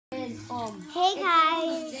Hey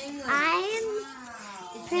guys, I'm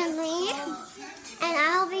Brynlee, and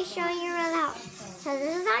I'll be showing you around the house. So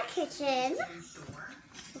this is our kitchen.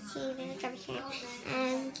 Let's see, there's a garbage can.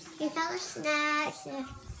 And here's all the snacks and the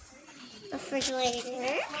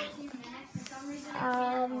refrigerator.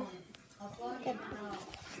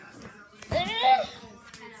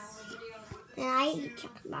 And I eat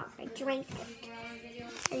chicken milk. I drink it.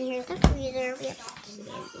 And here's the freezer. We have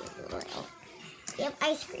oil. We have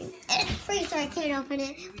ice cream. And it's free, so I can't open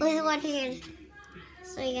it with one hand.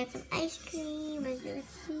 So you got some ice cream, as you can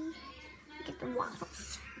see. You get the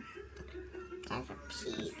waffles. Got some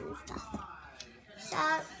cheese and stuff. So,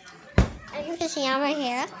 as you can see, I'm right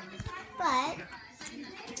here. But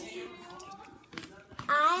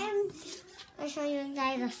I'm going to show you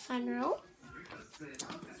guys the sunroom.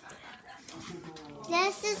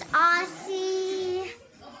 This is Aussie.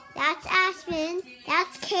 That's Aspen.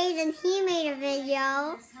 That's Caden. He made a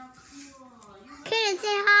video. Caden,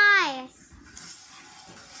 say hi.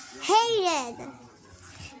 Hayden.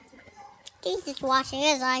 He's just watching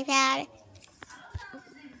his iPad.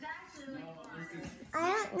 I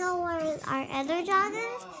don't know where our other dog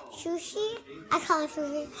is. Sushi. I call her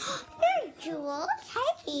Sushi. There's Jules.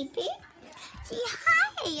 Hi, baby. Say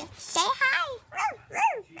hi. Say hi.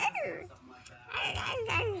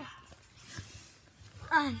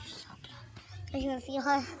 Oh, she's so cute. I can feel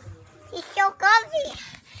her. She's so comfy.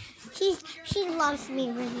 She loves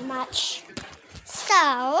me really much.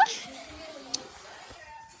 So,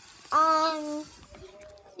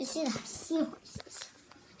 you see the seahorses.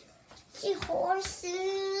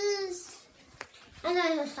 Seahorses. And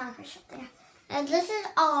there's a starfish up there. And this is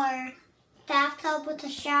our bathtub with a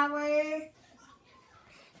shower.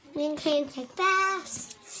 Me and Kane take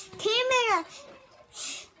baths. Kane made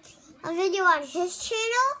a video on his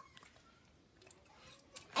channel.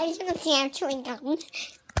 As you can see, I'm chewing gum.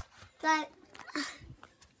 But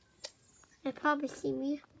they probably see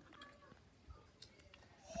me.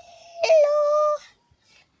 Hello.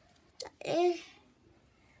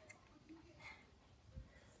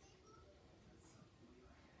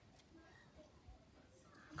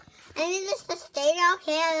 I need this to stay down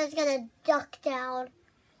here. I'm just gonna duck down.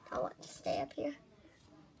 I want to stay up here.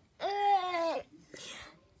 Yeah.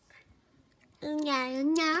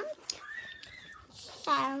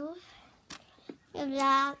 So,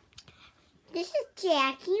 that. This is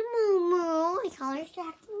Jackie Moo Moo. We call her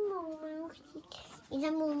Jackie Moo Moo. He's a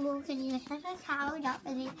Moo Moo because he's such a cow. Not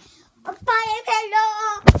really.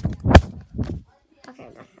 Okay,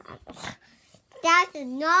 that did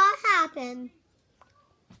not happen.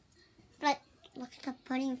 But look at the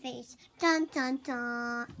pudding face. Dun dun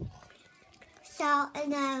dun. So,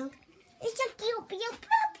 and then it's a cute little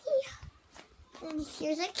puppy. And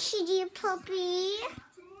here's a kitty puppy.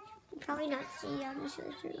 You probably not see. I'm just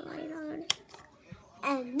going to turn the light on.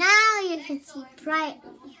 And now you can see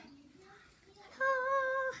Brightly.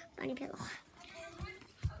 Oh, bunny pillow.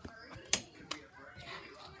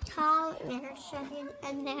 Tall, and there's something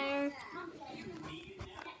in there.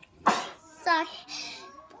 Sorry.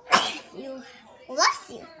 Bless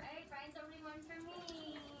you.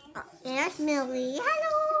 Oh, there's Millie.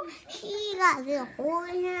 Hello. She got a little hole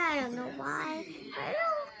in her. I don't know why.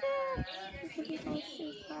 Hello.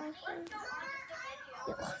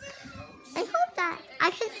 I hope that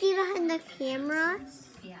I can see behind the camera.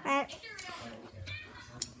 But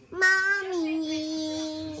Mommy.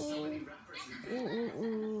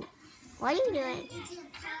 What are you doing?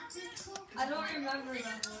 I don't remember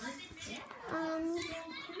that one.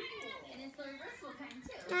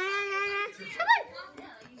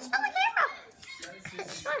 Stop the camera.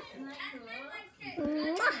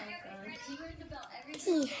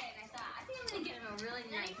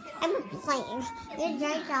 I'm playing. There's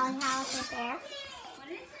Jerry Dolly's house right there.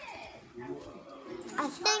 I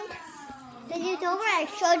think this is over. I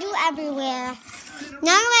showed you everywhere.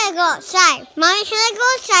 Now I'm going to go outside. Mommy, can I go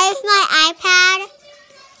outside with my iPad?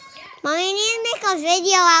 Mommy, I need to make a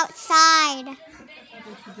video outside.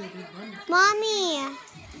 Mommy,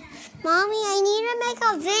 I need to make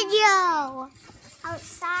a video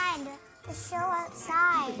outside. The show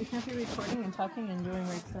outside. You can't be recording and talking and doing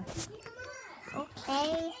weird stuff.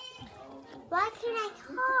 Okay. Why can't I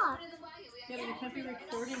talk? Yeah, but you can't be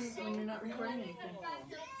recording when you're not recording anything.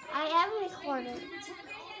 I am recording.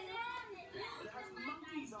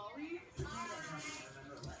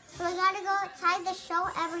 So I gotta go outside to show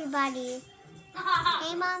everybody.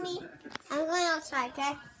 Hey, Mommy. I'm going outside,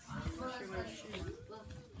 okay?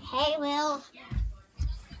 Hey, Will.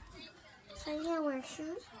 So I can't wear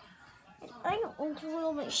shoes. I don't want to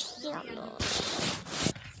wear my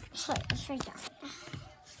sandals. So it's right down.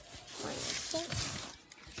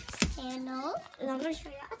 candles, and I'm going to show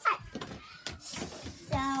you outside.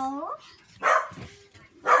 So,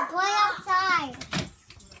 going outside.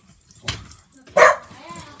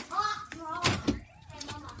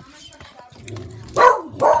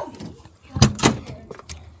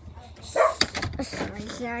 Sorry,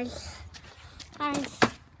 guys.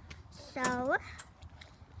 So,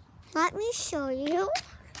 let me show you.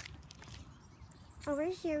 Over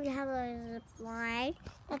here we have a zip line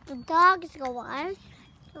that the dogs go on.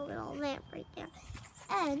 A little lamp right there.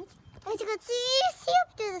 And as you can see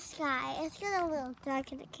up to the sky. It's getting a little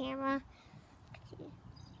dark in the camera.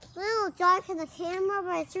 It's a little dark in the camera,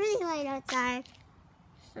 but it's really light outside.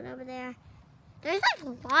 So over there. There's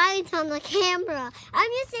like lights on the camera.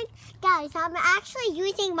 I'm actually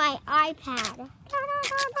using my iPad.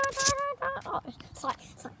 Oh, sorry.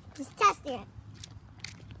 Just testing it.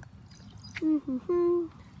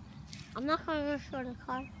 I'm not going to show the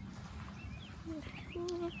car.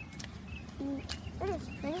 It is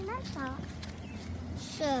pretty nice out.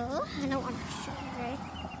 So, I don't want to show you guys.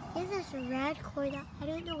 Here's this red cord. I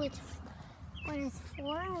don't know what it's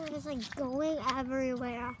for. It's like going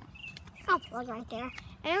everywhere. I'll plug right there.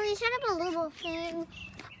 And we set up a little thing.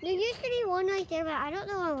 There used to be one right there, but I don't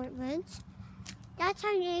know where it went. That's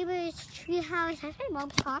our neighbor's treehouse. That's my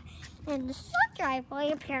mom's car. And the sun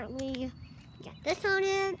driveway, apparently, get this on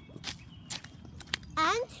it.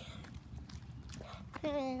 And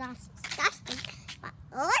that's disgusting. But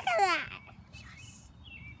look at that.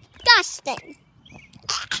 Disgusting.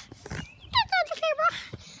 That's on the camera.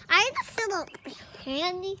 I have this little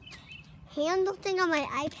handle thing on my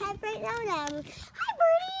iPad right now. Hi,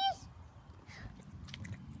 birdies.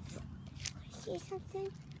 See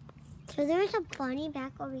something? So there's a bunny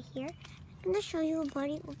back over here. I'm going to show you a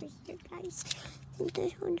bunny over here, guys. I think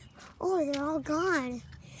there's one. Oh, they're all gone.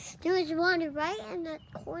 There was one right in the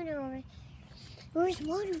corner over. There was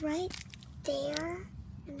one right there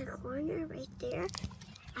in the corner right there.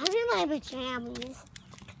 I'm in my pajamas.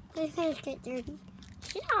 They're going to get dirty.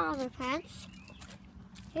 See all the pants?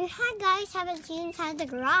 You guys haven't seen inside the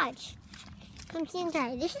garage. Come see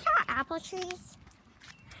inside. This is our apple trees.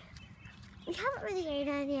 We haven't really ate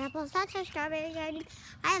any apples. That's our strawberry garden.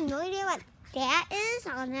 I have no idea what that is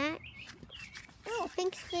on that. Oh,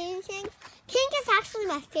 pink thing. Pink is actually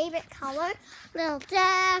my favorite color. Little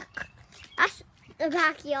deck. That's the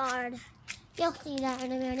backyard. You'll see that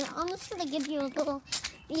in a minute. I'm just going to give you a little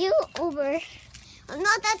view over. I'm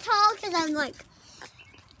not that tall because I'm like...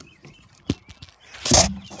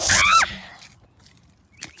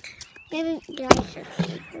 Maybe you guys should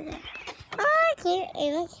see for that. Oh, I can't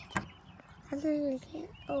even.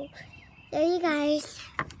 Oh, there you guys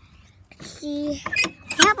see. We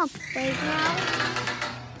have a playground.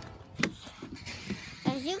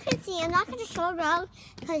 As you can see, I'm not going to show around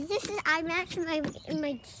because I'm actually in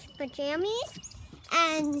my pajamas,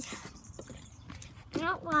 and I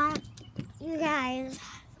don't want you guys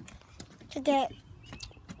to get.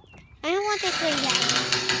 I don't want this video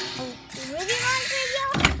a really long video.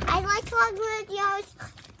 I like long videos,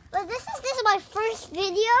 but this is my first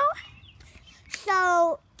video.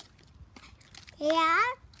 So, yeah,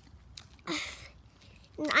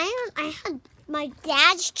 and I had my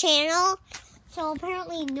dad's channel, so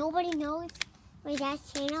apparently nobody knows my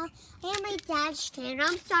dad's channel. I have my dad's channel.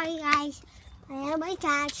 I'm sorry, guys. I have my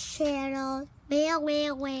dad's channel.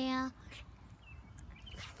 Where?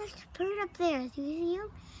 There's a bird up there. Do you see him?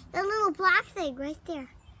 The little black thing right there.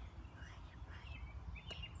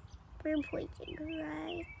 Bird pointing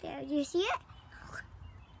right there. Do you see it?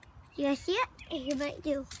 You see it? You might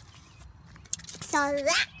do. So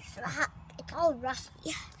that's it's all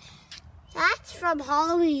rusty. That's from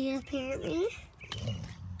Halloween, apparently.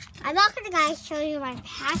 I'm not going to, guys, show you my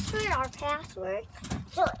our password.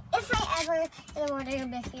 So if I ever want to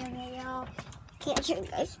make a video, can't show you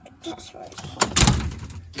guys my password.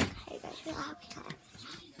 Okay, guys,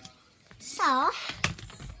 so,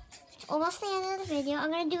 almost the end of the video.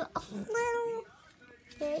 I'm going to do a little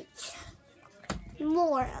bit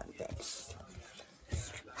more of this.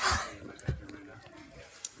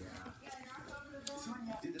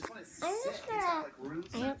 I'm just gonna.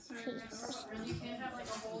 I don't see first.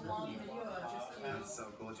 That's so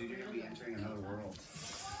cool, dude. You're gonna be entering another world.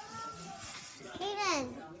 Hayden,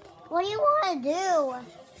 what do you want to do?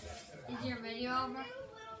 Is your video over?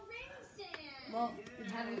 Well,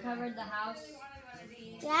 have you covered the house?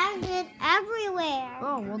 Yeah, it's everywhere.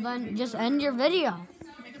 Oh, well then just end your video.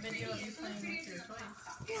 Make a video of you playing with your toys.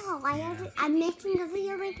 No, I'm making the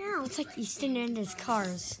video right now. It's like Easton and his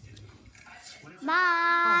cars.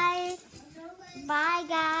 Bye. Bye,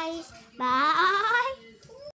 guys. Bye.